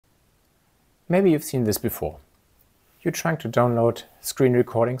Maybe you've seen this before. You're trying to download screen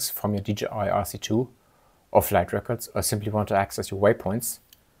recordings from your DJI RC2 or flight records, or simply want to access your waypoints,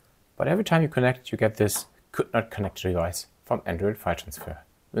 but every time you connect you get this "could not connect device" from Android File Transfer.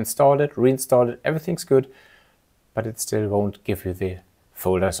 You installed it, reinstalled it, everything's good, but it still won't give you the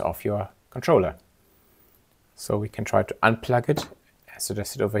folders of your controller. So we can try to unplug it, as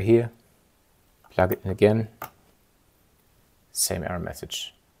suggested over here, plug it in again, same error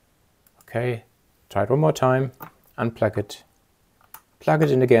message. Okay, try it one more time, unplug it, plug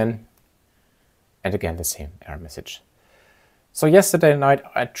it in again, and again the same error message. So yesterday night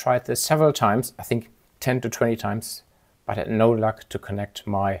I tried this several times, I think 10 to 20 times, but had no luck to connect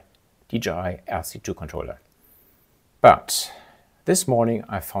my DJI RC2 controller. But this morning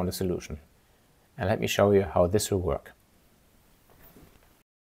I found a solution, and let me show you how this will work.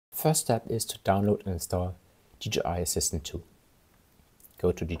 First step is to download and install DJI Assistant 2.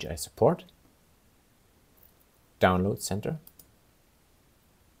 Go to DJI Support, Download Center,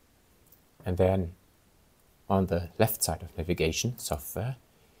 and then on the left side of navigation, Software,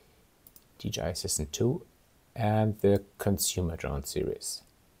 DJI Assistant 2 and the Consumer Drone series.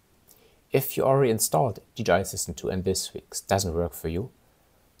 If you already installed DJI Assistant 2 and this fix doesn't work for you,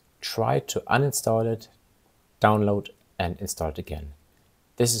 try to uninstall it, download and install it again.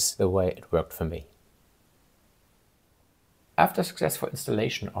 This is the way it worked for me. After successful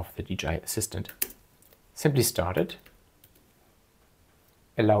installation of the DJI Assistant, simply start it,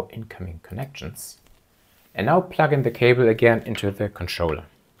 allow incoming connections, and now plug in the cable again into the controller.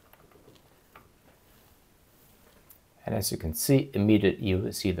 And as you can see, immediately you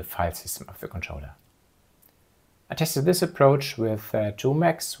will see the file system of the controller. I tested this approach with two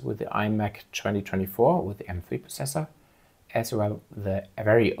Macs, with the iMac 2024 with the M3 processor, as well the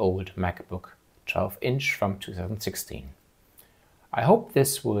very old MacBook 12-inch from 2016. I hope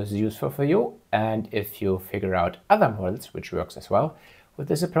this was useful for you, and if you figure out other models which works as well with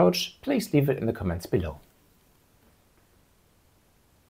this approach, please leave it in the comments below.